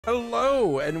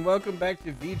Hello, and welcome back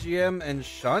to VGM and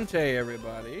Shantae,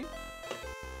 everybody.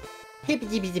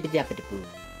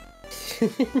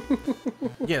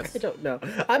 Yes. I don't know.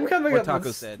 I'm coming What up Taco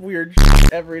with said. Weird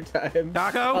shit every time.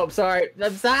 Taco? Oh, sorry.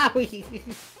 I'm sorry.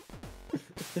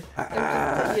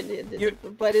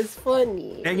 But it's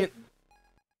funny. Dang it.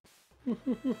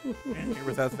 Here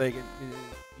without thinking.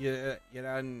 You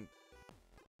done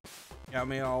got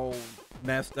me all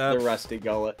messed up. The rusty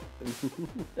gullet.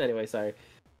 Anyway, sorry.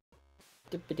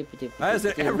 As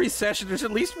in every session, there's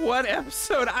at least one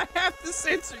episode I have to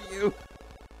censor you.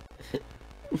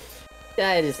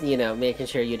 I just, making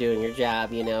sure you're doing your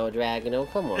job, Dragon.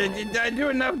 Come on. I do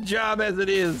enough job as it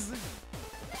is.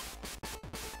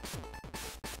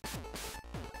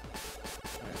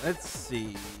 Alright, let's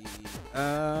see.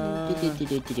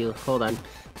 Hold on.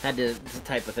 Had to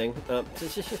type a thing.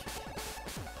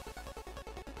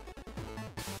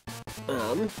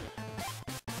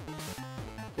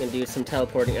 Gonna do some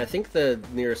teleporting. I think the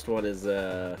nearest one is,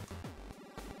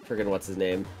 friggin' what's his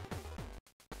name?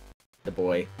 The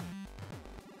boy.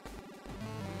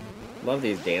 Love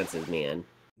these dances, man.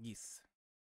 Yes.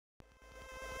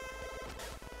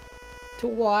 To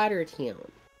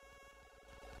Watertown.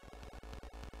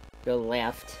 Go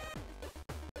left.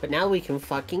 But now we can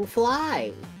fucking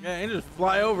fly! Yeah, and just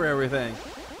fly over everything.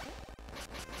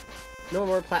 No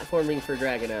more platforming for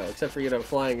Dragon-O, except for,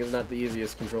 flying is not the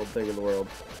easiest controlled thing in the world.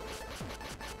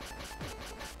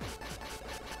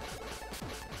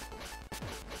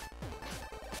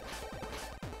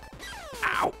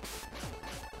 Ow!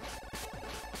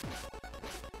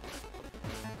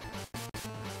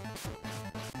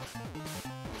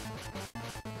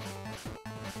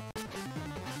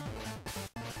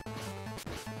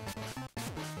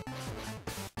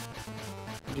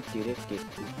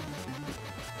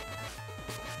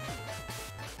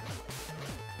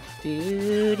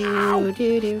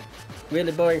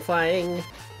 Really boring flying.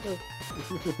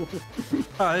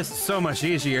 Oh, this is so much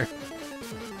easier.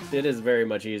 It is very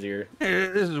much easier.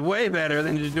 This is way better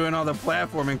than just doing all the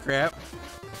platforming crap.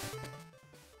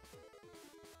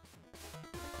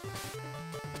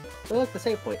 Oh, look, the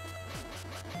save point.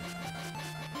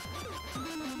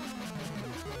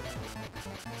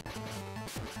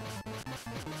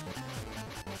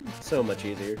 So much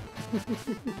easier.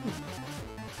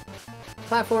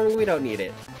 Platforming, we don't need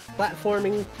it.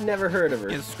 Platforming, never heard of her.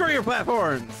 Yeah, screw your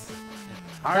platforms!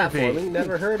 Platforming,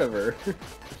 never heard of her.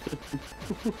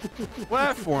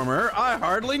 Platformer, I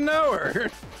hardly know her.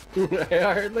 I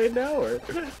hardly know her.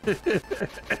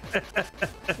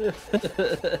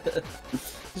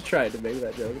 Just tried to make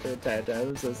that joke the entire time,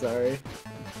 I'm so sorry.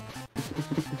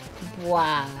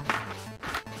 Wow.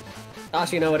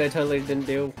 Also, you know what I totally didn't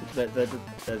do?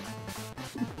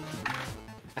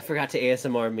 I forgot to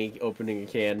ASMR me opening a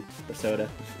can of soda.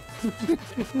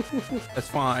 That's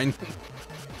fine.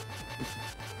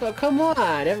 Oh, come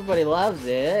on! Everybody loves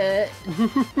it!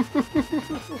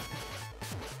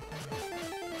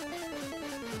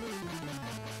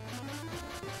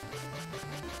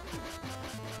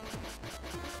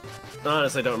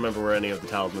 Honestly, I don't remember where any of the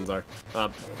talismans are.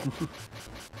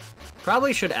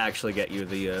 Probably should actually get you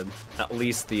the, at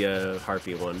least the,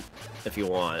 harpy one, if you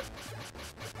want.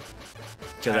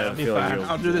 That'll be fine.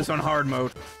 I'll do this on hard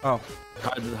mode. Oh.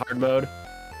 Hard mode?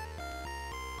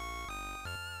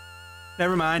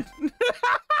 Never mind.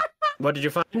 What did you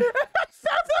find? I found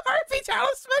the harpy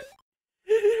talisman!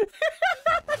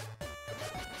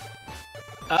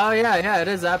 Oh, yeah, it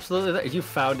is absolutely that. You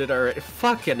found it already.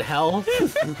 Fucking hell.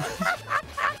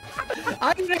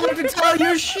 I didn't have to tell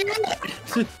you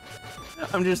shit!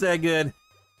 I'm just that good.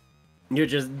 You're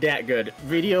just that good.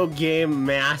 Video game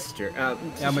master.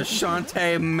 I'm a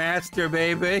Shantae master,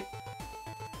 baby.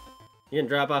 You can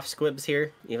drop off squibs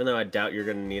here, even though I doubt you're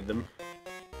gonna need them.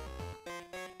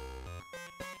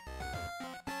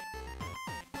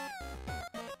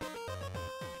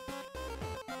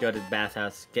 Go to the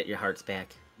bathhouse, get your hearts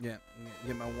back. Yeah,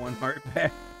 get my one heart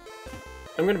back.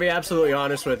 I'm gonna be absolutely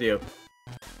honest with you.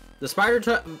 The spider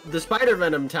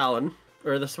venom talon,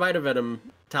 or the spider venom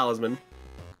talisman,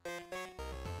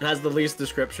 has the least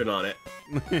description on it.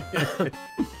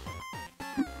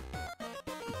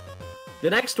 The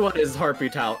next one is Harpy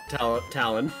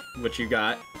Talon, which you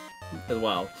got as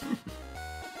well.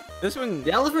 This one,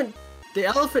 the elephant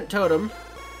totem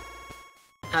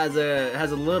has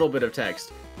a little bit of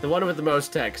text. The one with the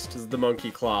most text is the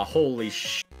monkey claw. Holy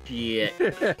shit!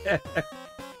 This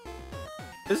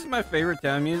is my favorite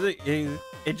town music.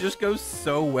 It just goes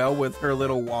so well with her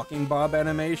little walking bob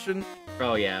animation.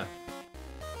 Oh yeah.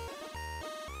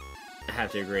 I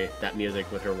have to agree. That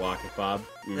music with her walking bob.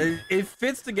 It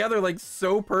fits together like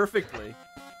so perfectly.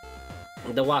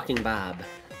 The Walking Bob.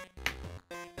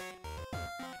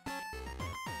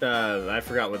 I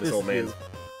forgot what this old man's.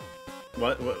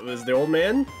 What was the old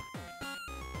man?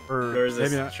 Or is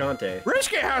this Shantae?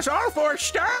 Risky has all 4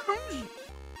 stones!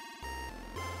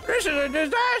 This is a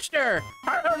disaster!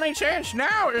 Our only chance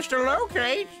now is to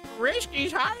locate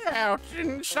Risky's hideout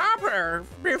and stop her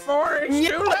before it's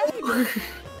too late!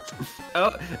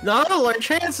 Oh, no, our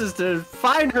chance is to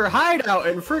find her hideout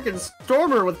and freaking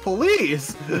storm her with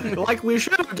police! Like we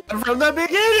should have done from the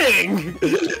beginning!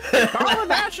 Call the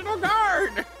National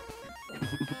Guard!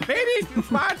 Maybe if you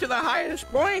fly to the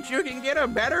highest point, you can get a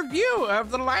better view of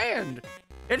the land.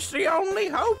 It's the only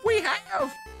hope we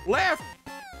have left.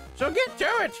 So get to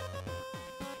it.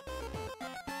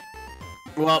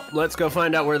 Well, let's go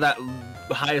find out where that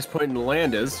highest point in the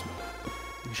land is,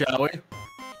 shall we?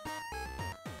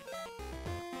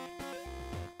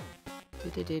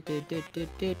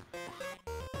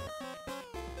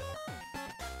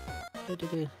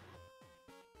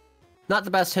 Not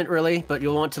the best hint, really, but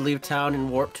you'll want to leave town and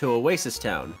warp to Oasis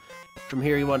Town. From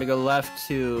here, you want to go left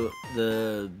to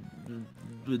the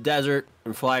desert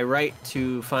and fly right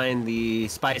to find the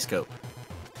spy scope.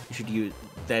 You should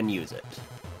then use it.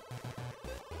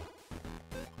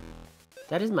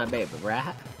 That is my baby,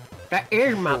 right? That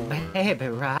is my baby,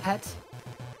 right?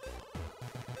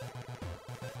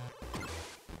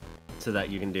 So that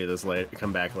you can do this later,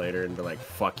 come back later and be like,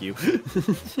 fuck you.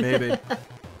 Maybe.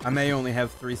 I may only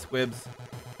have 3 squibs.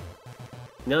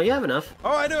 No, you have enough. Oh,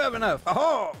 I do have enough.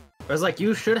 Oh! I was like,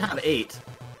 you should have 8,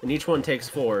 and each one takes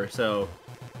 4, so...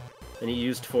 And you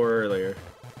used 4 earlier.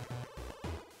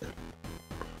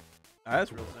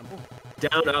 That's real simple.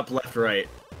 Down, up, left, right.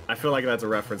 I feel like that's a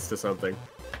reference to something.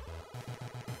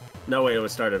 No, wait, it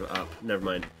was started up. Never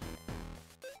mind.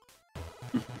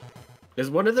 Is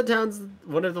one of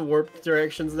the warp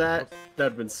directions that?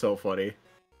 That'd been so funny.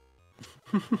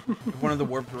 One of the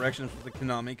warp directions was the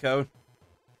Konami code.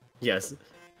 Yes.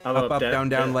 Up, down,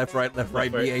 down, left, right,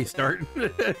 BA start.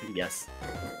 Yes.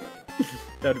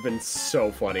 That would have been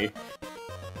so funny.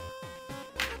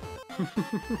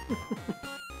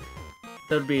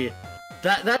 That'd be...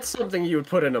 That's something you would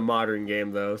put in a modern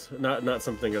game, though. So not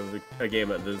something of a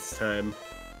game at this time.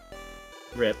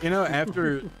 Rip. You know,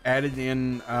 after added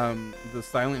in the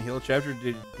Silent Hill chapter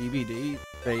to DVD,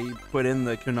 they put in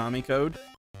the Konami code.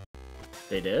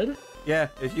 They did? Yeah,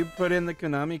 if you put in the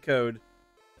Konami code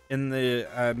in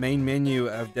the main menu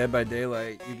of Dead by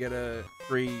Daylight, you get a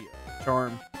free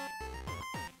charm.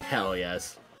 Hell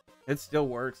yes. It still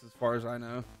works as far as I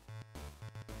know.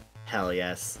 Hell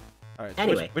yes. Alright, so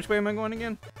anyway. which way am I going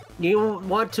again? You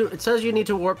want to... It says you need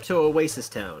to warp to Oasis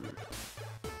Town.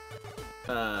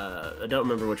 I don't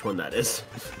remember which one that is.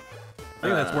 I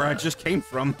think that's where I just came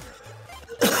from.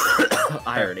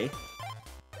 Irony.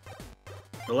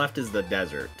 The left is the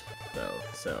desert, though,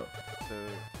 so...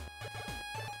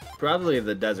 Probably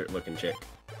the desert-looking chick.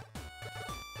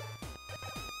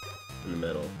 In the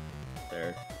middle.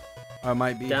 There. I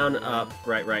might be. Down, up,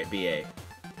 right, BA.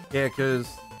 Yeah, because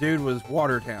dude was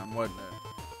Watertown, wasn't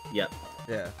it? Yep.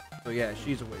 Yeah. So yeah,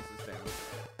 she's Oasis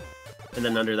Town. And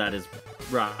then under that is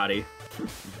Roddy.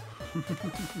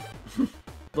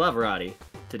 Love Roddy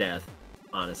to death,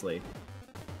 honestly.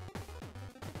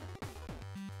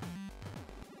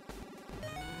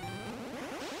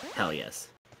 Hell yes.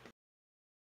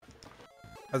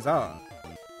 Huzzah.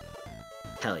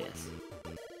 Hell yes.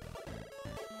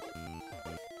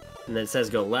 And then it says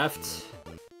go left.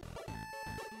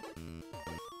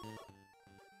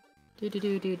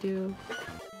 Do.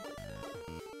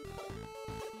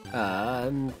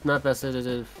 Not best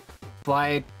to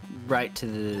fly right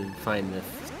to find the...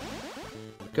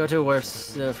 Go to where,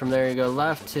 from there you go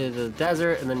left to the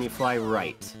desert, and then you fly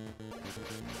right.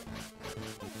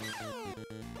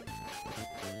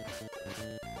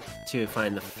 To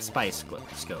find the spy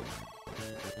scope.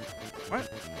 What?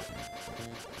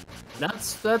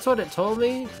 That's what it told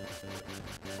me.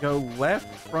 Go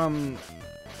left from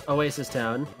Oasis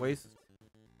Town. Oasis.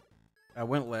 I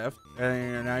went left,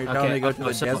 and now you're telling me to go to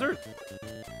the desert?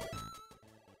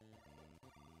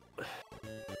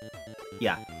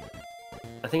 Yeah.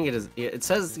 I think it is. It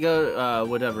says go,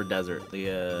 whatever desert.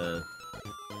 The,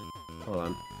 hold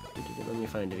on. Let me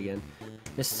find it again.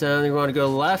 This, you want to go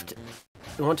left.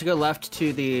 You want to go left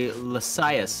to the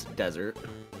Lysias Desert,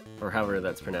 or however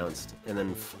that's pronounced, and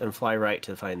then fly right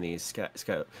to find the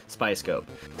spy scope.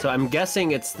 So I'm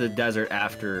guessing it's the desert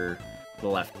after the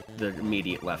left, the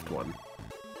immediate left one.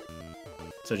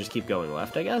 So just keep going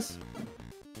left, I guess?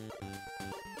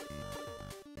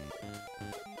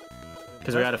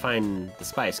 Because we gotta find the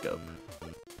spy scope.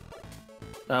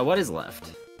 What is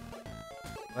left?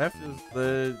 Left is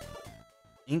the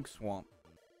ink swamp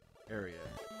area.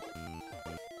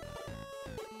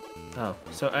 Oh,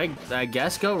 so I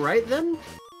guess go right then?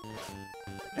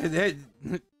 That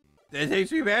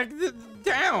takes me back to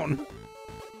down.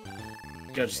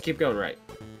 Go, just keep going right.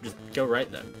 Just go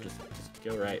right then. Just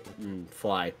go right and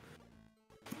fly.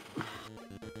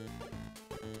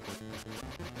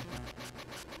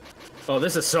 Oh,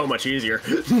 this is so much easier.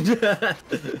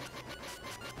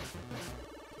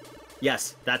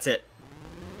 Yes, that's it.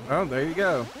 Oh, there you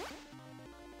go.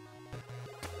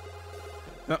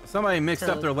 Somebody mixed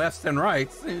up their lefts and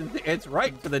rights. It's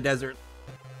right to the desert.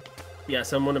 Yeah,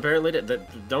 someone apparently did.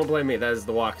 Don't blame me. That is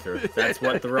the walkthrough. That's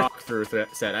what the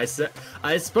walkthrough said.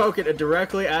 I spoke it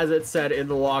directly as it said in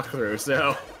the walkthrough.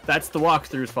 So that's the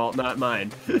walkthrough's fault, not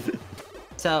mine.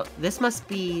 So this must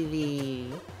be the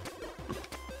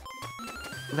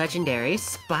legendary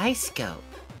spy scope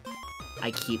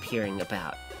I keep hearing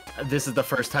about. This is the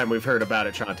first time we've heard about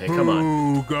it, Shantae. Come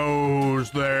on. Who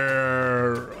goes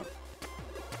there?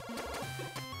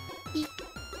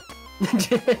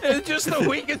 It's just the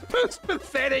weakest, most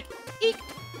pathetic.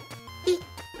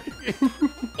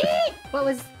 What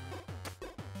was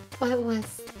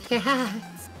that?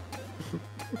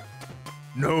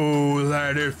 Know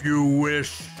that if you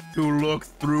wish to look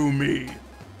through me,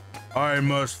 I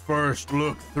must first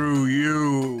look through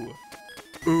you.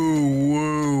 Ooh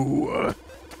woo.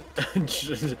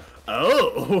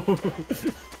 Oh.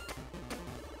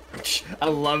 I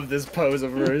love this pose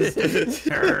of hers.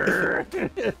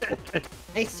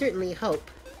 I certainly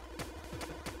hope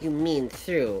you mean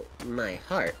through my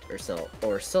heart or soul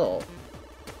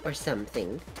or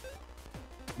something.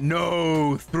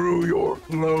 No, through your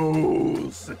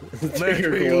clothes. Let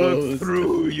your me clothes. look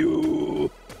through you.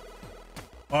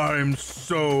 I'm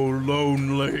so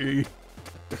lonely.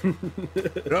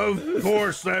 Of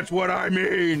course, that's what I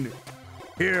mean.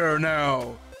 Here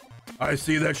now. I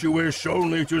see that you wish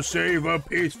only to save a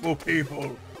peaceful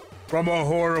people from a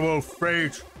horrible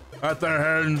fate at the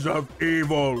hands of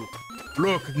evil.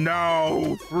 Look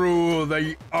now through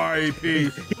the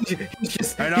eyepiece,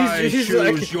 and I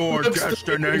choose your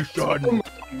destination. Oh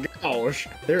my gosh,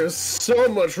 there is so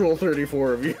much Rule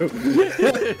 34 of you.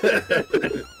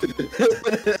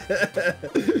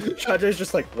 Shantae's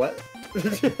just like, what?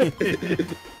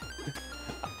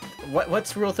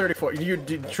 What's Rule 34?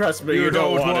 Trust me, you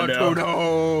don't want to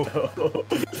know.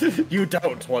 You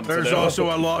don't want to know. There's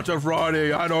also a lot of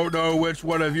Ronnie. I don't know which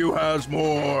one of you has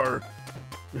more.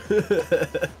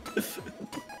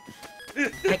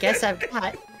 I guess I've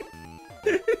got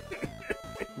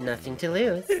nothing to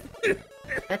lose.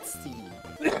 Let's see.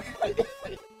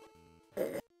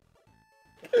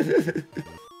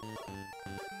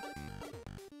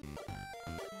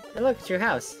 Hey, look, it's your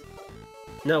house.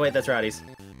 No, wait, that's Roddy's.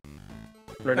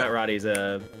 Or not Roddy's,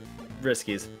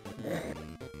 Risky's.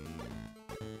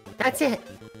 That's it.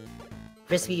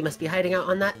 Risky must be hiding out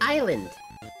on that island.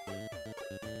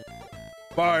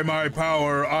 By my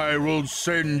power, I will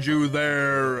send you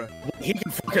there. He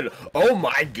can fucking. Oh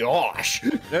my gosh!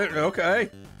 Okay.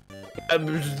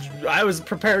 I was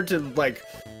prepared to, like,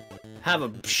 have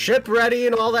a ship ready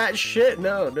and all that shit.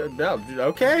 No.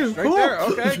 Okay, Right cool. there.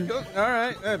 Okay. Cool. All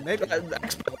right. Maybe.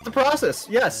 Expect the process.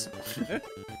 Yes.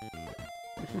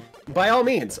 By all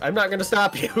means, I'm not gonna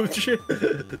stop you.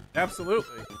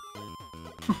 Absolutely.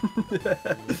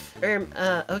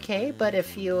 Okay, but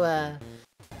if you,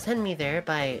 send me there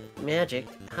by magic,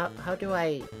 how do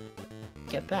I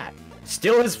get back?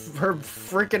 Steal her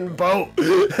freaking boat.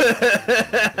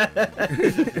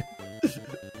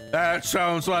 That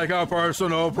sounds like a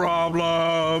personal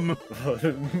problem.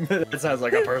 That sounds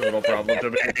like a personal problem to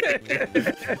me.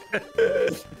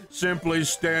 Simply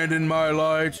stand in my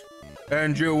light,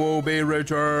 and you will be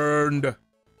returned.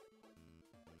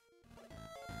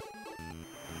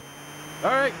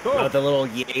 All right, cool. Oh, the little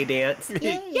yay dance.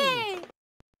 Yay!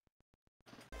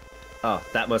 Oh,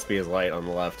 that must be his light on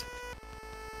the left.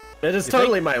 It is You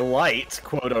totally my light,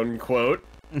 quote unquote.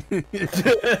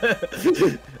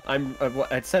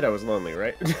 I said I was lonely,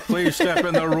 right? Please step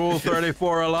in the Rule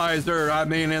 34 Elizer. I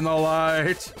mean, in the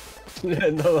light.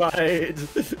 In the light.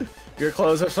 Your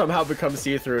clothes have somehow become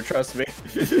see-through, trust me.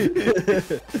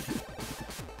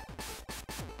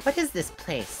 What is this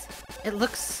place? It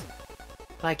looks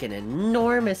like an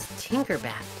enormous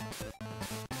Tinkerbat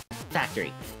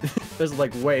factory. I was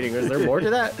like waiting, is there more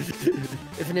to that?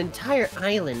 If an entire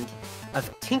island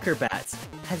of Tinkerbats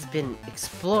has been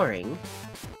exploring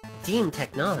Steam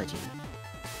technology,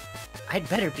 I'd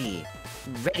better be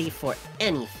ready for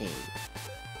anything.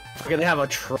 We're gonna have a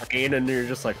train and you're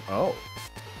just like, oh.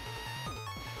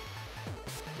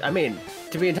 I mean,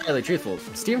 to be entirely truthful,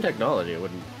 Steam technology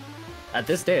wouldn't at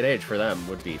this day and age for them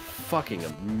would be fucking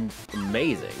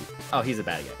amazing. Oh, he's a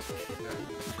bad guy.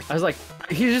 I was like,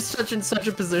 he's just in such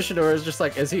a position where it's just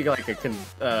like, is he like a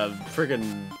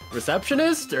friggin'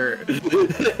 receptionist, or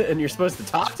and you're supposed to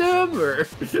talk to him, or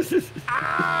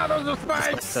Ah, those are spikes!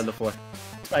 Spikes on the floor.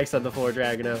 Spikes on the floor,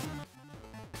 Dragono.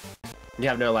 You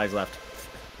have no lives left.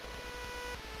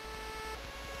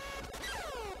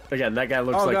 Again, that guy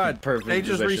looks like the perfect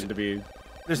position to be.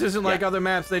 This isn't like other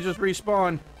maps, they just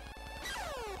respawn.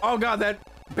 Oh god, that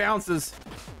bounces.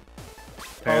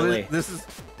 Apparently. Oh, this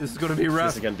is gonna be rough.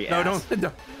 This is gonna be no, ass.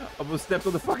 don't. I'm gonna step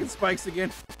on the fucking spikes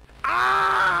again.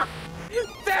 Ah!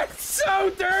 That's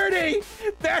so dirty!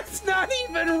 That's not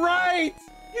even right!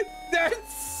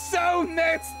 That's so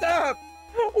messed up!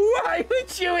 Why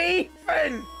would you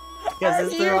even? Are This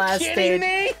is you the last kidding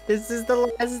stage. me? This is the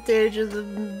last stage of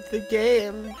the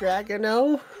game,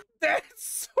 Dragono.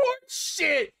 That's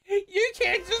horseshit! You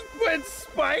can't just put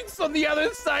spikes on the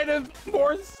other side of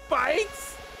more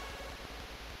spikes!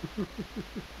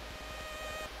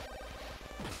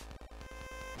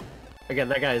 Again,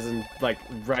 that guy's in like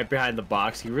right behind the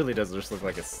box. He really does just look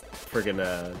like a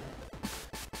friggin'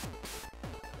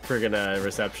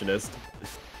 receptionist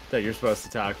that you're supposed to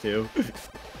talk to.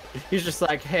 He's just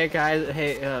like, hey guys,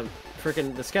 hey,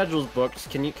 friggin' the schedule's booked.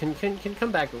 Can you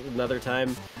come back another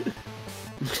time?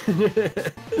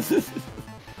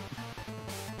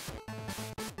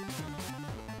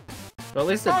 Well, at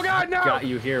least it got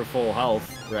you here full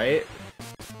health, right?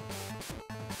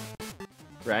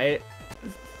 Right?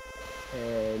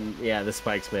 And yeah, the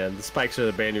spikes, man. The spikes are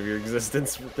the bane of your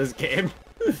existence with this game.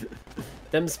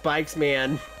 Them spikes,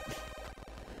 man.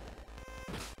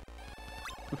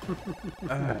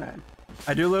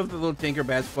 I do love the little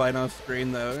Tinkerbats flying off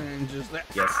screen though, and just like,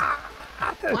 yes.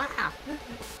 Wow.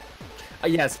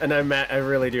 Yes, and I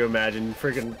really do imagine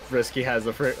freaking Risky has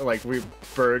a like we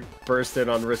burst in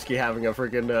on Risky having a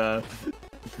freaking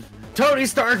Tony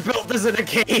Stark built this in a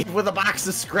cave with a box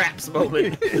of scraps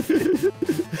moment.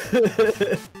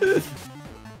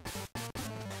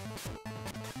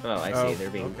 Oh, I see.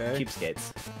 They're being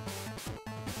cheapskates.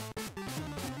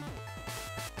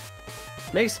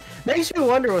 Makes you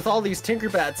wonder with all these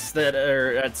Tinkerbats that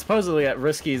are supposedly at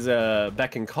Risky's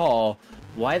beck and call,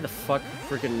 why the fuck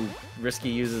freaking Risky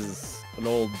uses an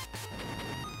old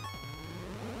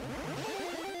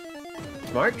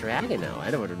smart Dragono.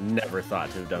 I would have never thought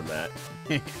to have done that.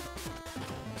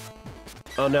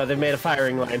 Oh no, they made a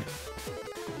firing line.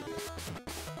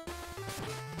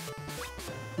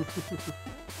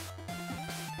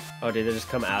 Oh, did they just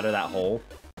come out of that hole?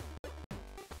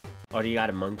 Oh, do you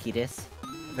gotta monkey this?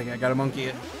 I think I gotta monkey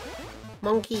it.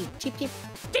 Monkey, chip chip,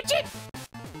 chip chip.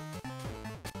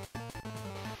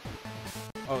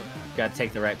 Oh, gotta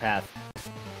take the right path.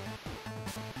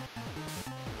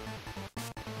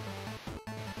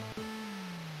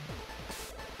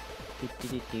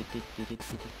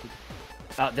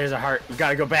 Oh, there's a heart. We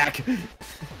gotta go back.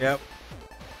 Yep.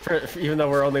 Even though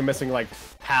we're only missing like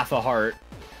half a heart.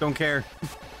 Don't care.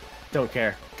 Don't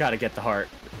care. Gotta get the heart.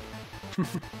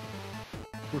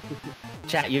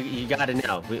 Chat, you gotta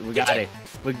know. We gotta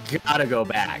go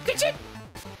back. Chip chip.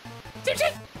 Chip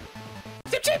chip.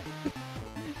 Chip chip.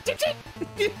 Chip chip.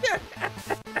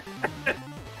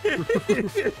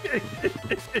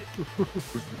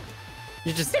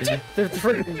 You just the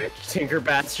freaking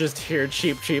Tinkerbats just hear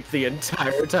cheep the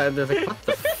entire time. They're like, what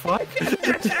the fuck?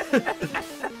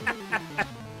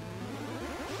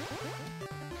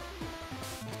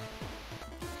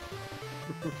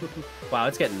 Wow,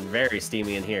 it's getting very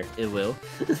steamy in here. It will.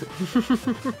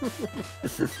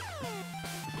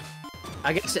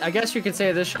 I guess you could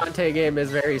say this Shantae game is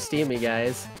very steamy,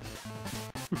 guys.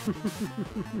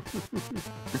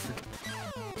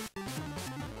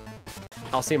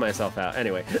 I'll see myself out.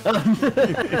 Anyway.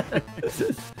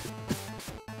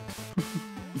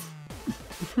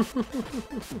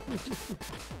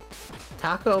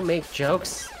 Taco make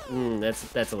jokes?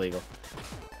 That's illegal.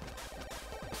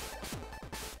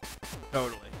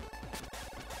 Totally.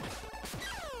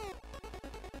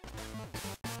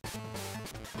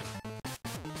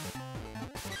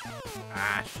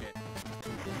 Ah, shit.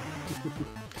 I'm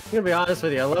gonna be honest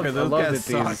with you. I love that these.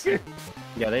 Suck.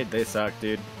 Yeah, they suck,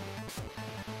 dude.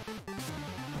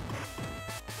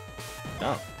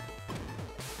 Oh.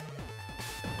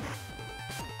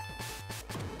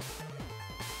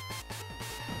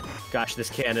 Gosh, this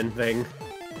cannon thing.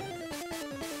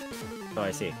 Oh,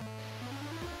 I see.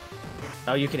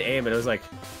 Oh, you can aim it. It was like,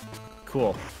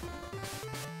 cool.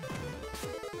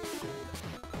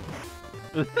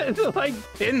 It's like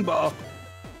pinball.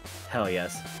 Hell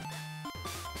yes.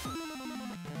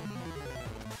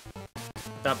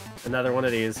 Up, another one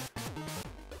of these.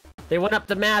 They went up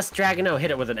the mast, Dragon. Oh,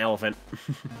 hit it with an elephant.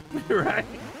 Right.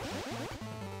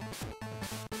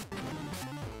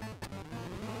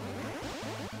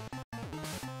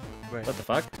 Wait. What the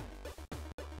fuck?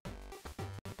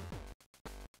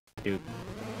 Dude.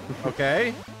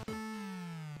 Okay.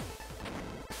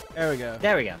 There we go.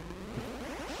 There we go.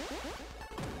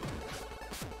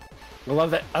 I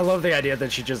love that. I love the idea that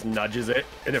she just nudges it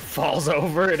and it falls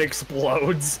over and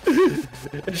explodes.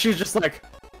 And she's just like,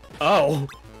 "Oh,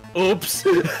 oops."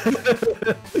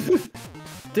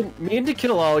 Didn't mean to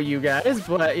kill all you guys,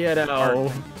 but you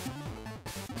know.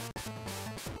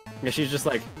 Yeah, she's just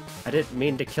like, "I didn't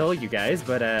mean to kill you guys,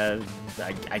 but I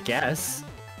guess."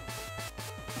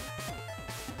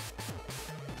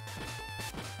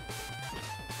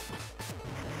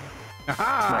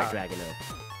 Aha! Smart Dragon.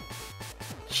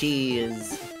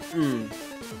 Cheese. Mmm.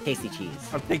 Tasty cheese.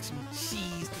 I'll take some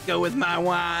cheese to go with my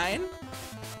wine.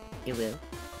 You will.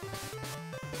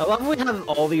 I love we have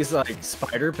all these like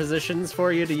spider positions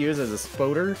for you to use as a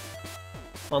spoder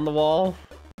on the wall.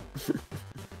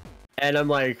 And I'm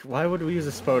like, why would we use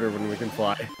a spoder when we can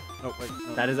fly? Oh, wait,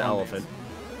 no, That is elephant.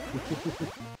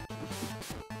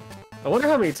 I wonder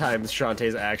how many times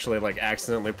Shantae's actually like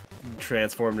accidentally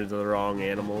transformed into the wrong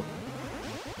animal.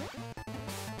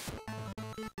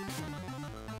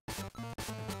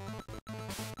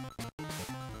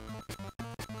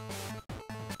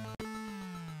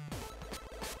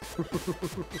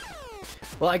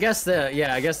 Well, I guess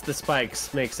the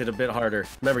spikes makes it a bit harder.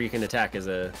 Remember, you can attack as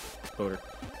a boater.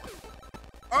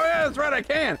 Oh yeah, that's right, I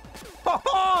can.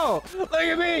 Oh, look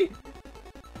at me.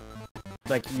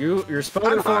 Like your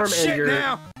spoder form and your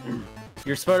now.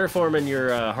 your spoder form and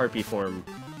your harpy form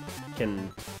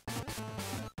can.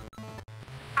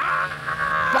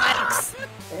 Spikes!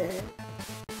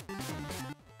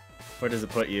 Where does it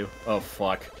put you? Oh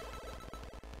fuck.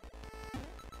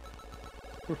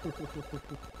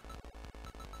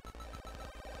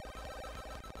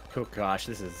 Oh gosh,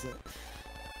 this is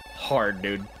hard,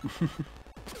 dude.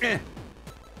 Eh.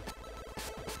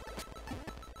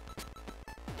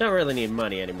 Don't really need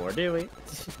money anymore, do we?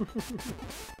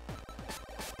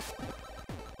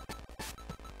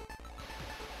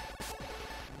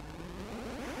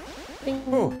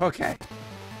 Oh, okay.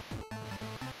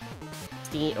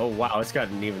 Steam. Oh wow, it's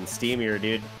gotten even steamier,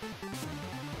 dude.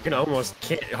 You can almost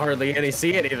can't hardly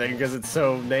see anything because it's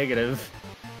so negative.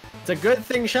 It's a good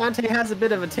thing Shantae has a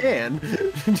bit of a tan.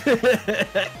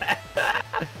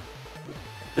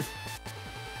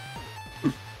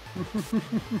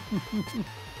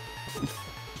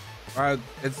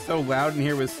 It's so loud in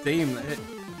here with steam that it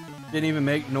didn't even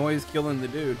make noise killing the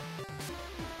dude.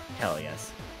 Hell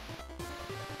yes.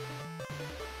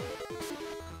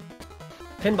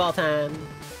 Pinball time.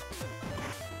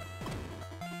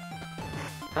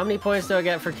 How many points do I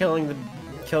get for killing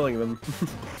them?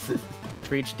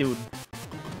 For each dude.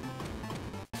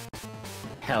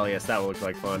 Hell yes, that looks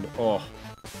like fun. Oh,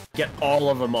 get all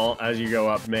of them all as you go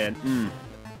up, man.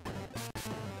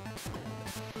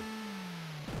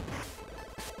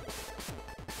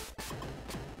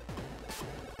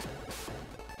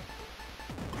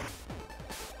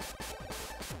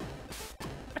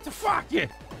 What the fuck? Yeah.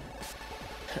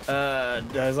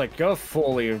 I was like, go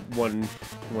fully one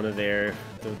of the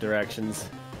directions.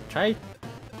 Try.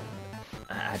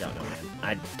 I don't know, man.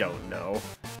 I don't know.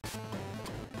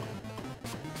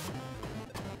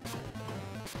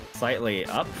 Slightly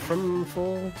up from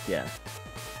full? Yeah.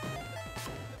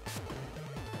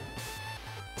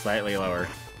 Slightly lower.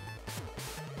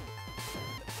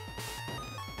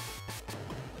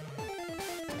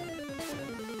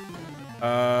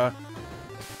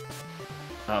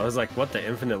 I was like, what, the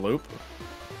infinite loop?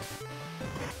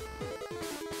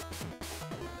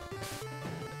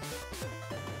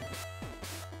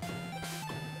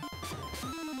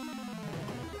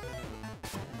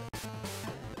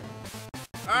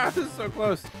 Ah, this is so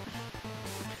close.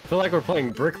 I feel like we're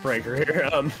playing Brick Breaker here.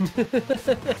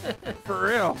 For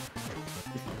real.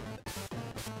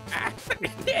 Ah,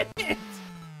 damn it.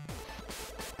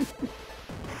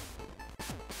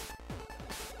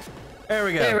 There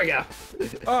we go. There we go.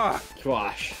 Oh,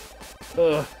 Gosh.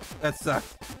 Ugh. that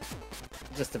sucked.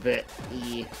 Just a bit.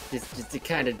 Just it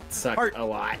kind of sucked Heart. a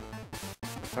lot.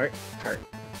 Heart. Heart.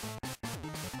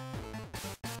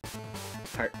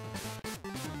 Heart.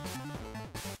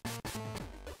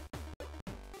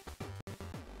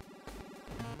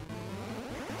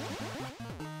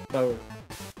 Oh.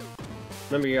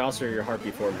 Remember, your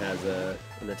harpy form has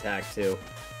an attack too.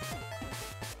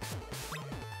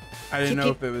 I didn't know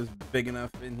if it was big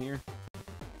enough in here.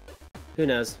 Who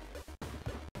knows?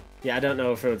 Yeah, I don't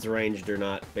know if it's ranged or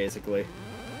not, basically.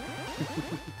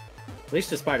 At least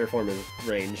the spider form is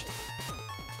ranged.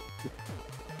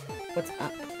 What's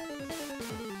up?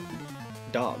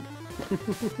 Dog.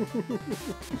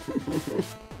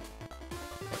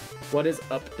 What is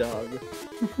up, dog?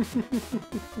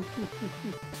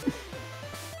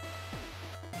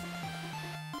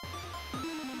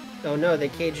 Oh no, they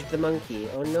caged the monkey.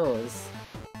 Oh no,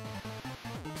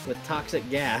 with toxic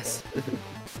gas.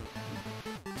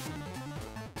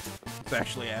 It's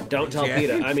actually happening. Don't tell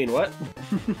PETA. I mean, what?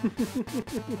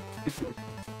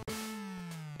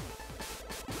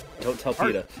 Don't tell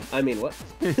PETA. I mean, what?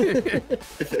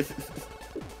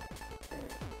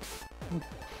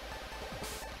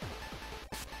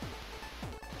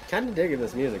 Kind of digging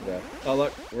this music, though. Oh,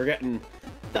 look. We're getting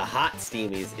the hot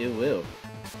steamies. Ew, woo.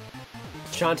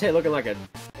 Shantae looking like a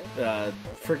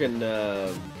freaking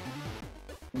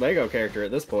Lego character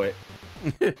at this point.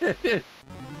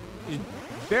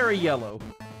 Very yellow.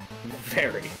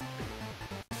 Very.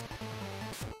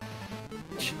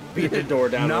 Beat the door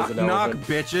down knock, as an knock, elephant.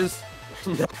 bitches.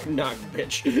 Knock,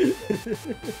 bitch.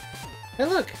 Hey,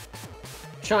 look.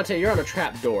 Shantae, you're on a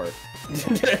trap door.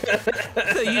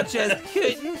 So you just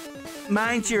couldn't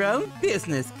mind your own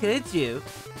business, could you?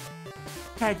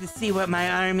 Had to see what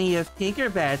my army of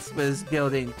Tinkerbats was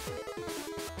building.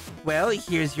 Well,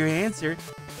 here's your answer.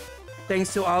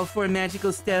 Thanks to all 4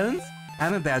 magical stones,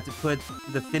 I'm about to put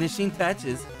the finishing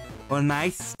touches on my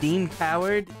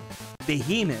steam-powered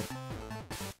behemoth.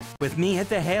 With me at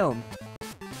the helm,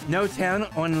 no town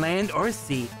on land or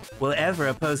sea will ever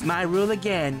oppose my rule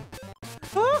again.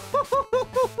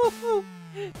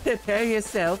 Prepare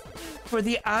yourself for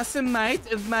the awesome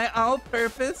might of my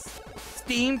all-purpose,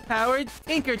 steam-powered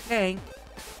Tinker Tank.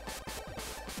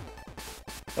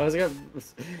 I was gonna...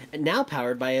 Now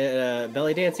powered by a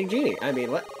belly dancing genie. I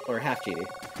mean, what? Or half genie.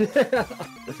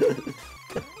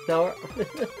 No.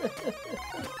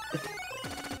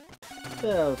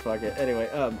 Oh, fuck it. Anyway,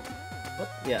 what?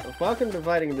 Yeah, welcome to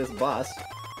fighting this boss.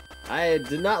 I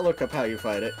did not look up how you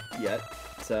fight it yet,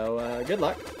 so, good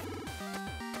luck.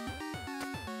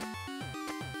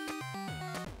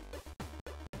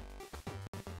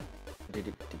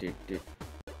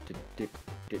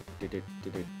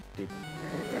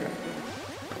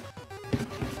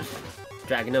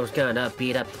 Dragono's gonna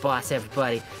beat up the boss,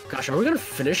 everybody. Gosh, are we gonna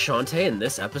finish Shantae in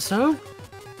this episode?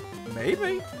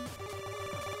 Maybe.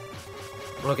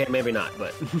 Okay, maybe not,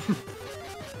 but...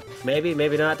 maybe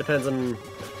not. Depends on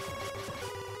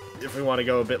if we want to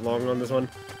go a bit long on this one.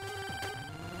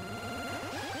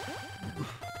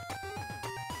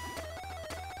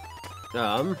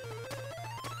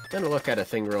 Gonna look at a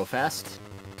thing real fast.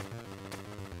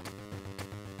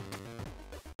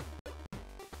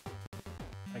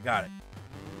 I got it.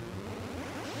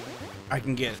 I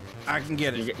can get it. I can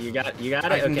get it. You got it?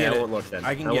 I can Okay, get I it. won't look then.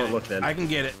 I can I get won't it. look then. I can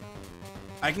get it.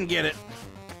 I can get it.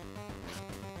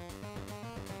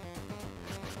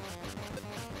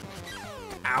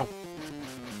 Ow.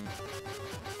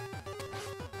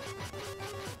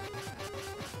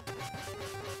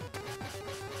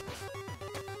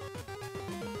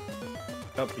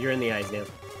 Oh, you're in the eyes now.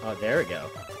 Oh, there we go.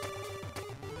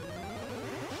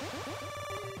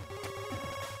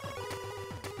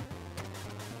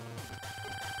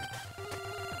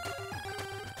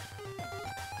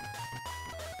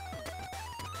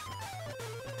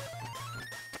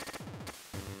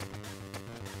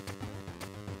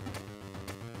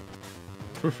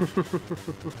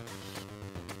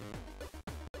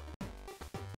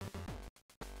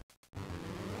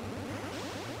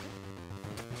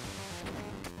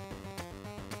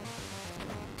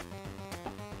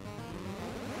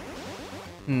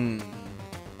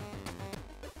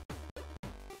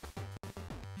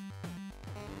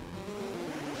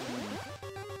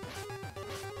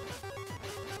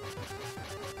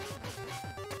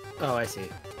 Oh, I see.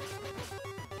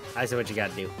 I see what you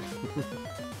gotta do.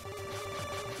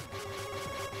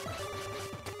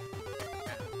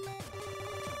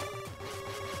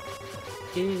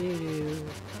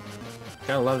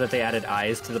 Kinda love that they added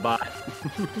eyes to the bot.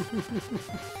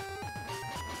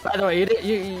 By the way,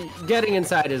 you getting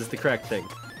inside is the correct thing.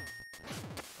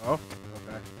 Oh,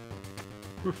 okay.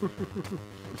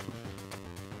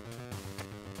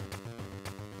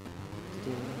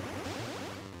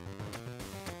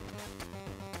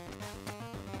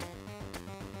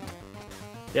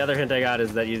 The other hint I got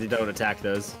is that you don't attack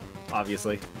those,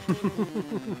 obviously.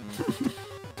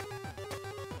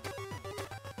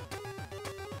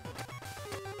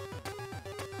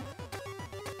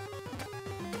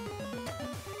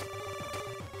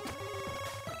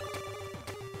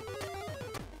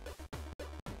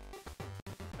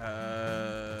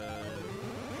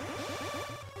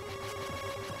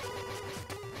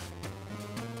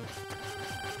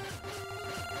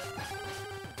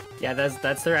 Yeah,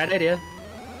 that's the right idea.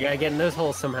 You gotta get in those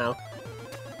holes somehow.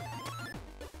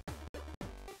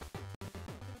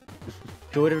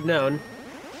 Who would have known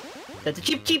that the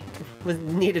cheap cheap was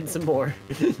needed some more?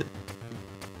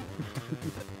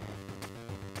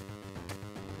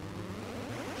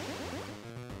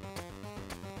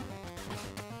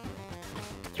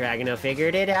 Dragano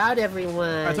figured it out,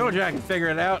 everyone. I told you I could figure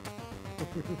it out.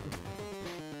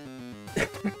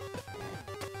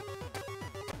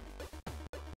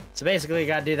 So basically, you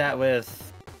gotta do that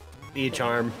with each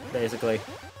arm, basically.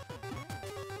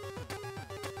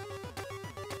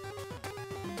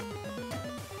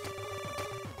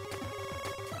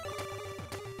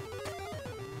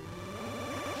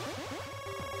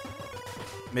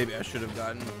 Maybe I should have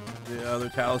gotten the other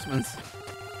talismans,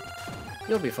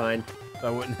 You'll be fine. so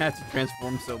I wouldn't have to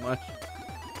transform so much.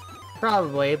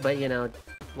 Probably, but you know,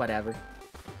 whatever.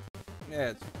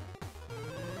 Yeah, it's...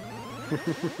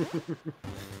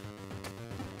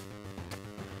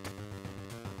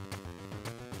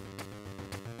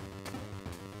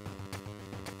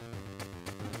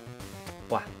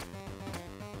 Wah.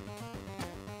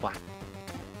 Wah.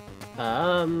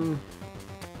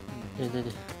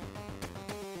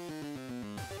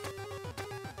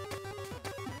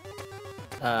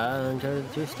 Go to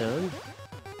the 2-stone.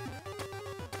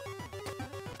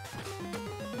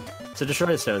 So destroy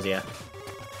the stones, yeah.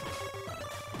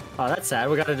 Oh, that's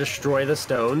sad. We gotta destroy the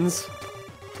stones.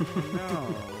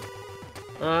 No.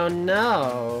 Oh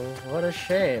no! What a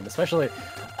shame. Especially,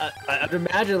 I'd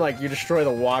imagine like you destroy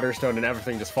the water stone and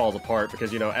everything just falls apart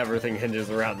because you know everything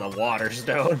hinges around the water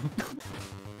stone.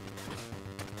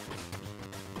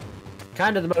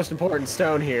 Kind of the most important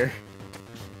stone here.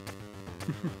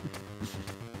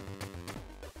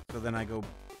 So then I go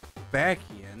back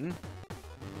in.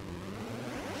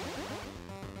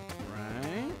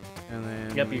 Right. And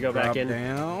then Yep, we you go back drop in.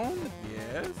 Down.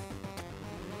 Yes.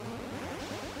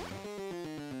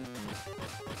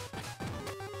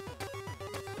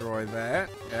 Destroy that.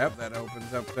 Yep, that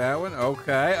opens up that one.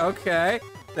 Okay, okay.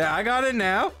 Yeah, I got it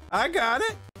now. I got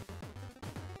it.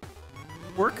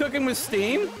 We're cooking with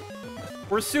steam.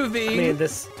 We're sous vide. I mean,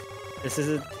 this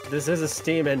is a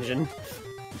steam engine,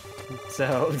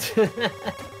 so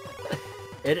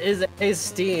it is a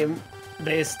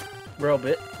steam-based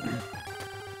robot.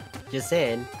 Just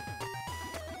saying.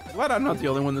 Glad I'm not the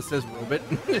only one that says robot.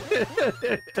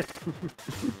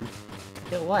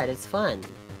 What? It's fun.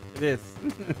 It is.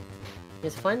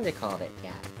 It's fun to call it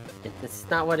that. It's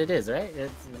not what it is, right?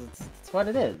 It's what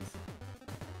it is.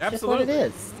 Absolutely. Just what it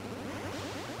is.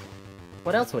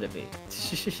 What else would it be?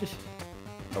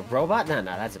 A robot? No,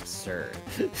 that's absurd.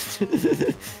 It's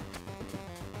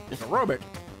a robot.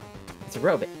 It's a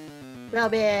robot.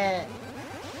 Robot! I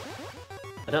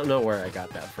don't know where I got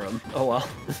that from. Oh well.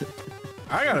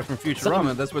 I got it from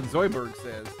Futurama. That's what Zoidberg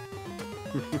says.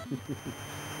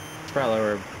 It's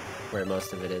probably where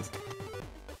most of it is.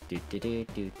 I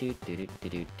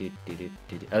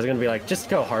was gonna be like, just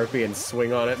go Harpy and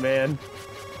swing on it, man.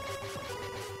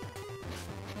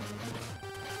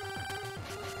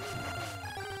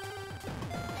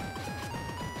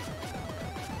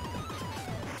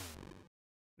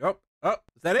 Oh, oh,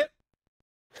 is that it?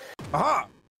 Aha!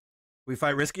 We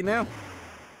fight Risky now?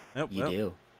 Nope. You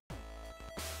do.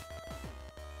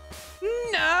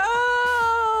 No!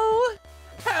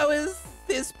 How is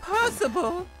this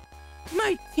possible?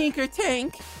 My Tinker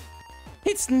Tank.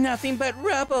 It's nothing but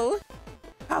rubble.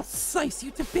 I'll slice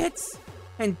you to bits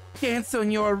and dance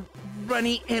on your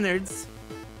runny innards.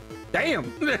 Damn!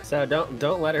 So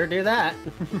don't let her do that.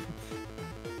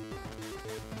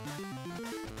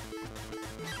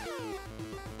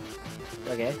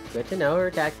 Okay, good to know her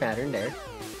attack pattern there.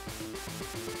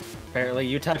 Apparently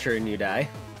you touch her and you die.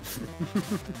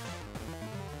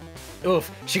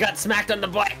 Oof, she got smacked on the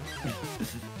butt!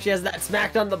 She has that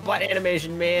smacked on the butt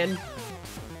animation, man.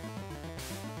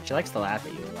 She likes to laugh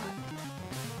at you a lot.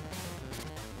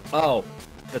 Oh,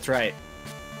 that's right.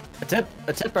 A tip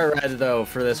I read though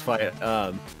for this fight,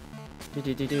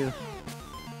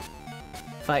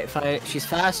 Fight. She's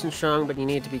fast and strong, but you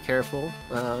need to be careful.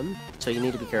 So you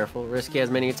need to be careful. Risky has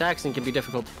many attacks and can be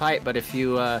difficult to fight, but if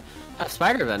you have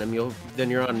spider venom, then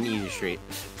you're on an easy street.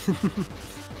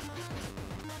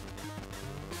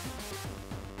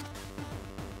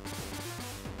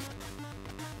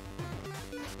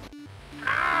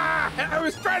 Ah! I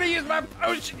was trying to use my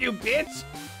potion, you bitch!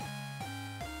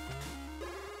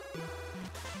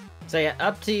 So yeah,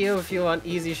 up to you if you want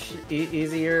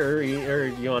easier or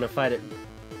you want to fight it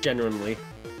genuinely,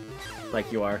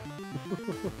 like you are.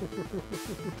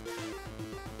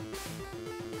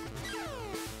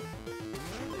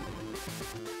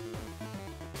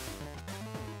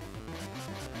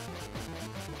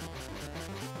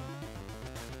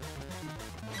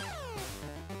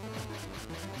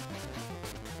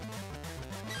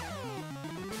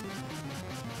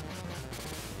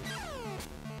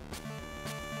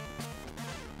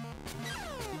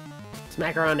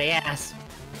 Smack her on the ass.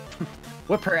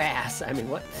 Whip her ass. I mean,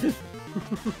 what?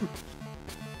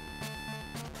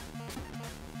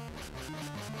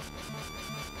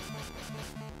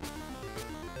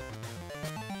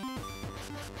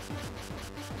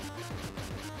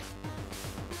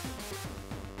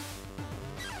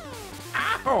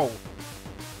 Ow!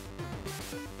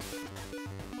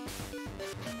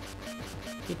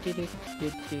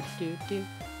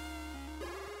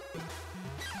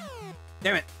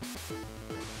 Damn it.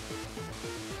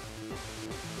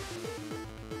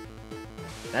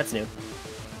 That's new.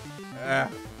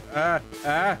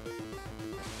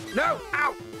 No!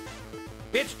 Ow!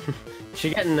 Bitch! She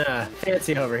getting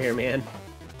fancy over here, man.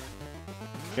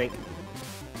 Drink.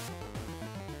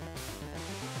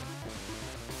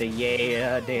 The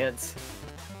yay dance.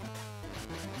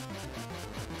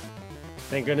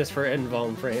 Thank goodness for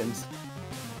invuln frames.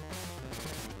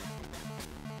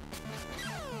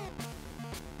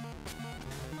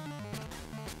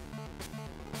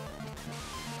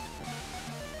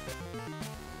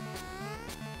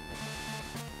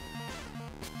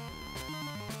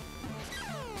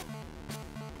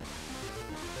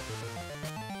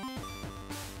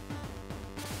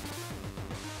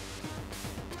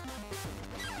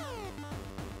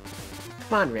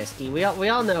 Come on, Risky. We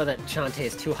all know that Shantae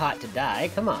is too hot to die.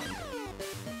 Come on.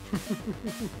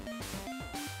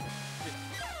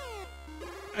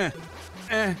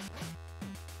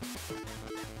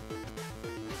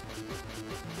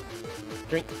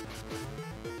 Drink.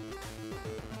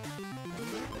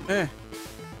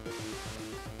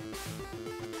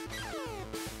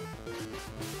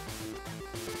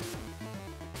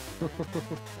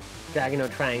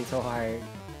 Dragano trying so hard.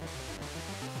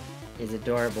 Is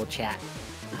adorable, chat.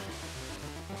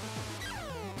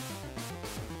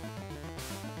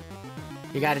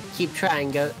 You gotta keep trying,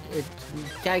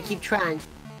 gotta keep trying.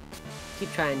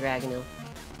 Keep trying, Dragano.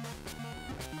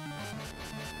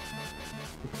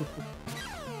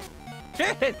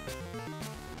 Shit!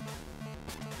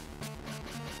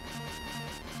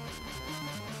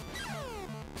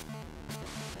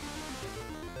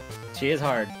 She is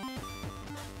hard.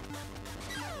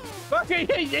 Okay,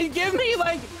 give me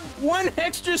like 1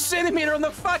 extra centimeter on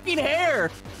the fucking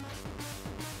hair!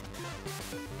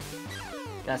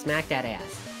 Gotta smack that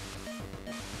ass.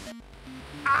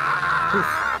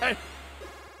 Ah!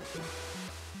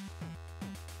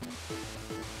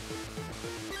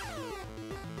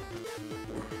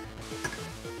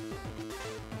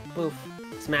 Boof.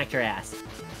 Smacked her ass.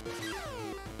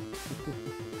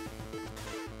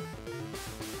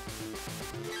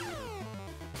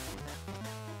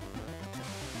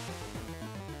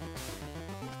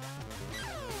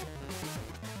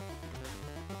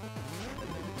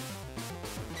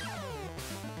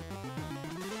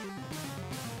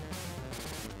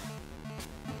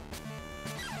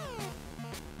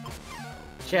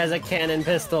 She has a cannon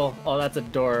pistol. Oh, that's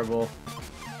adorable.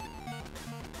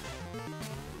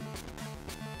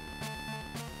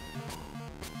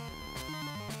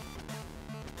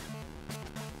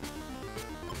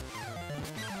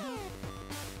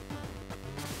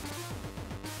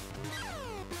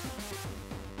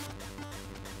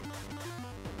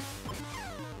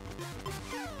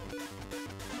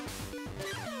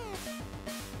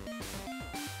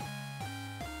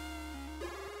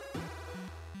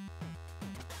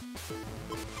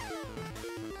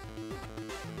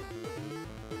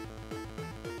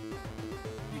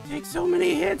 Take so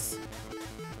many hits.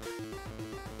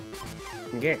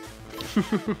 Okay.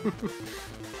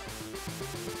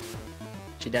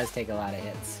 She does take a lot of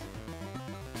hits.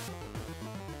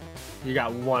 You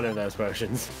got one of those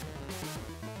potions.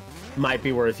 Might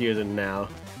be worth using now.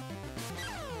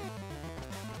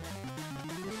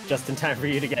 Just in time for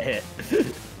you to get hit.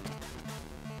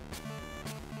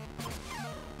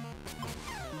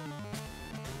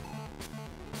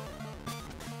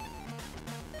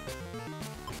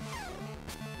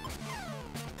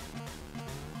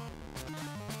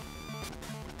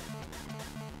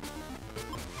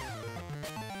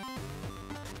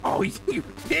 Oh, you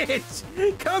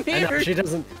bitch! Come here! I know, she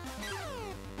doesn't...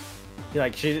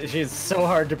 Like, she's so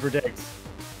hard to predict.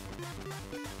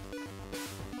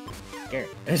 Here,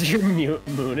 is your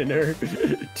moon in her?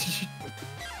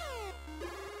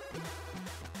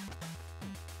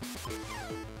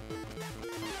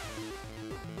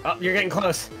 Oh, you're getting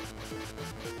close.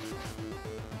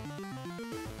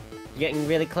 You're getting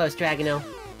really close, Dragano.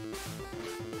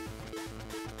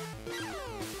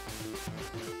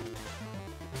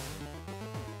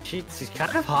 She's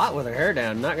kind of hot with her hair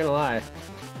down, not gonna lie.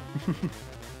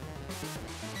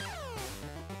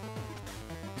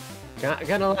 Not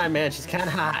gonna lie, man, she's kind of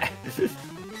hot.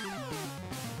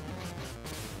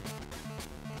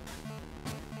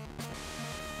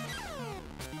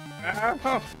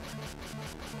 Ow.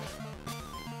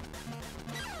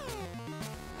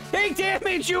 Take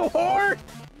damage, you whore!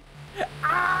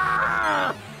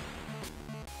 Ah!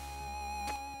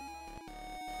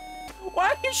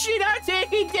 Why is she not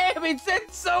taking damage?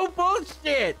 That's so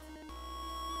bullshit!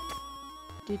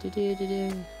 Do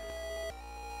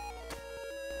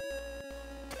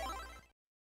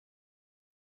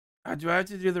I have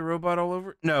to do the robot all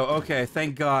over? No, okay,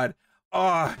 thank God.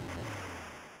 Oh,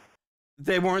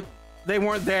 they weren't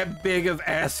that big of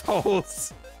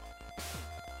assholes.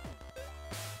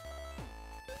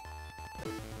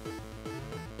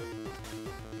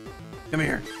 Come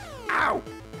here. Ow!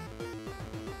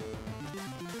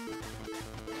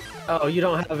 Oh, you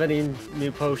don't have any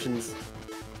new potions.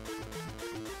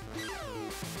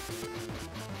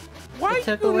 Why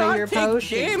took do you away not your take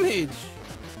potion. damage?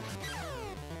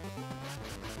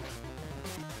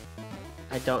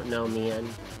 I don't know, man.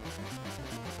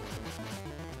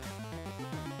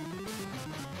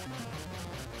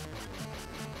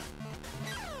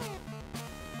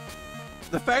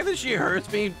 The fact that she hurts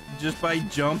me just by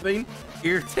jumping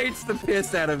irritates the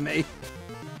piss out of me.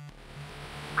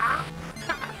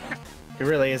 It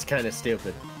really is kind of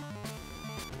stupid.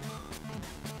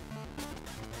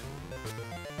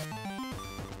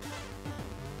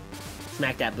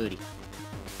 Smack that booty.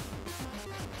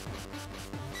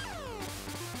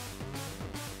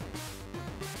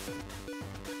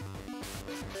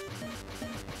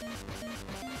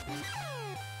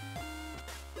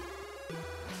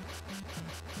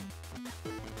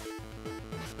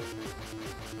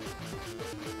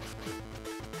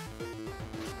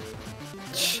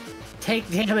 Take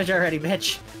damage already,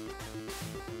 bitch.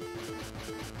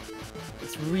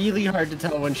 It's really hard to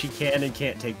tell when she can and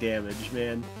can't take damage,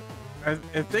 man. I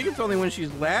think it's only when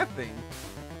she's laughing.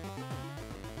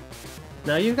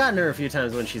 Now, you've gotten her a few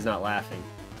times when she's not laughing.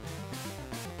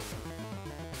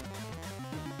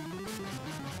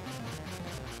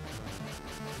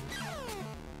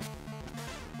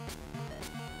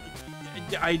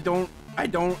 I don't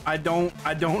understand.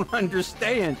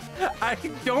 I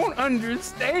don't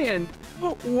understand.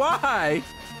 Why?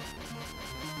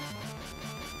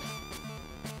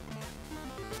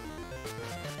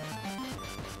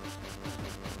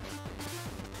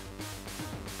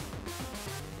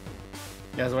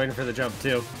 Yeah, I was waiting for the jump,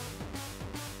 too.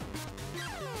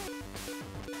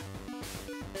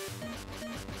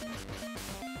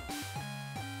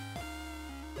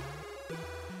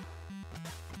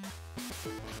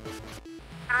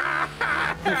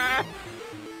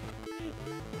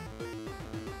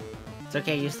 It's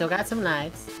okay, you still got some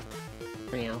lives.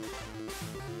 For now.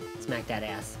 Smack that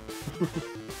ass.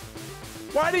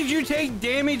 Why did you take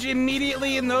damage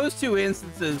immediately in those two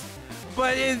instances?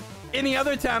 But in any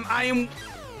other time, I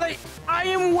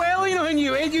am wailing on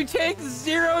you and you take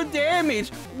 0 damage.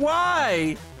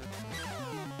 Why?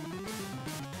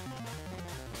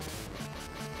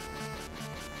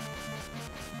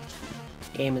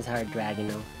 Game is hard,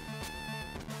 Dragino.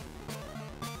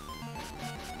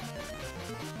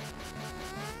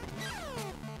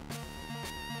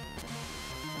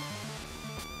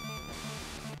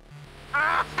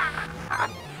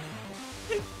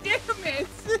 Damn it!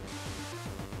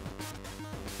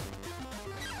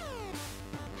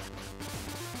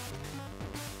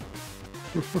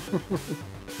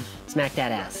 Smack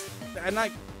that ass. I'm not.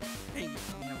 Hey,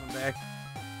 I'm back.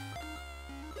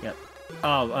 Yep.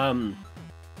 Oh,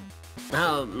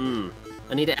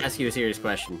 I need to ask you a serious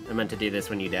question. I meant to do this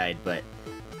when you died, but,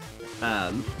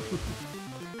 how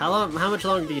much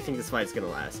longer do you think this fight's gonna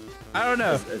last? I don't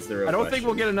know. Is the real I don't question. think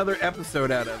we'll get another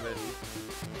episode out of it.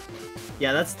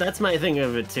 Yeah, that's my thing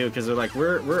of it too, because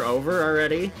we're over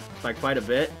already by quite a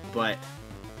bit, but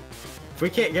if we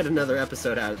can't get another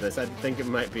episode out of this, I think it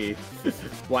might be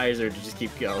wiser to just keep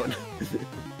going.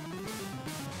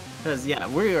 Because yeah,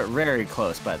 we are very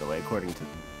close, by the way, according to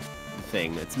the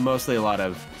thing. It's mostly a lot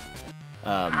of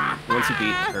once you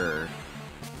beat her,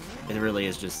 it really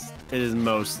is just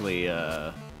mostly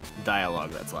dialogue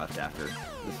that's left after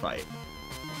this fight.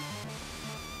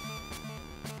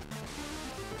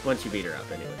 Once you beat her up,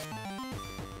 anyway.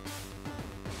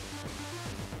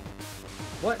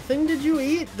 What thing did you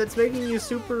eat that's making you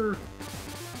super...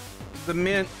 The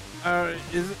mint,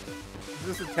 is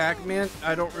this attack mint?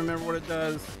 I don't remember what it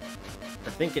does. I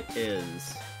think it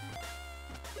is.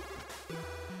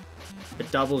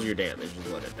 It doubles your damage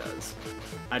is what it does.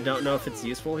 I don't know if it's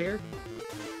useful here,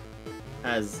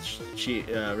 as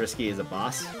Risky is a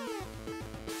boss.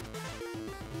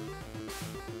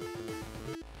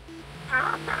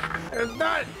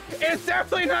 It's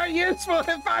definitely not useful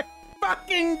if I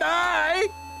fucking die!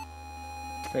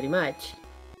 Pretty much.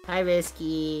 Hi,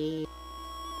 Risky.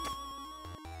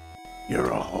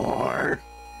 You're a whore.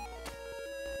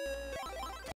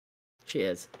 She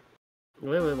is.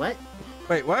 Wait, what?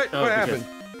 Wait, what? Oh, What happened?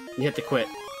 You have to quit.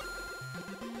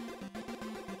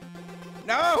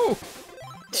 No!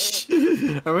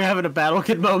 Are we having a battle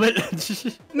kid moment?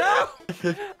 No!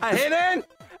 I hit end!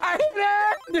 I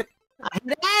hit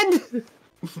end!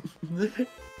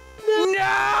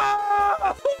 No!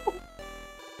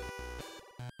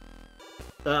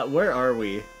 Where are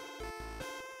we?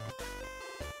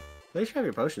 Make sure you have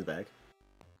your potions back.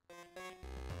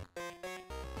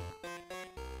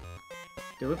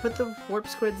 Did we put the warp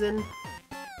squids in?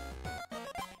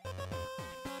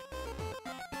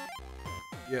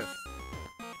 Yes.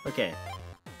 Okay.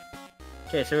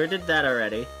 Okay, so we did that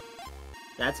already.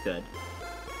 That's good.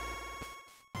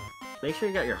 Make sure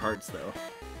you got your hearts, though.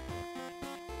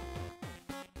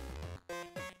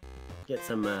 Get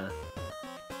some,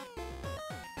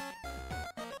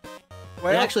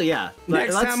 Well, actually, yeah.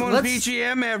 Next time on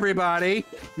VGM, everybody.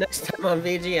 Next time on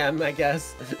VGM, I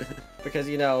guess. Because,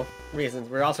 you know, reasons.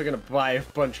 We're also gonna buy a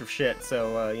bunch of shit,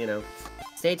 so, you know.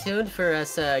 Stay tuned for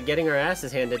us, getting our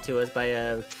asses handed to us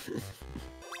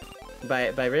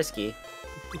by, by Risky.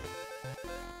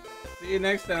 See you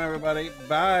next time, everybody.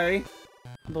 Bye.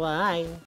 Bye.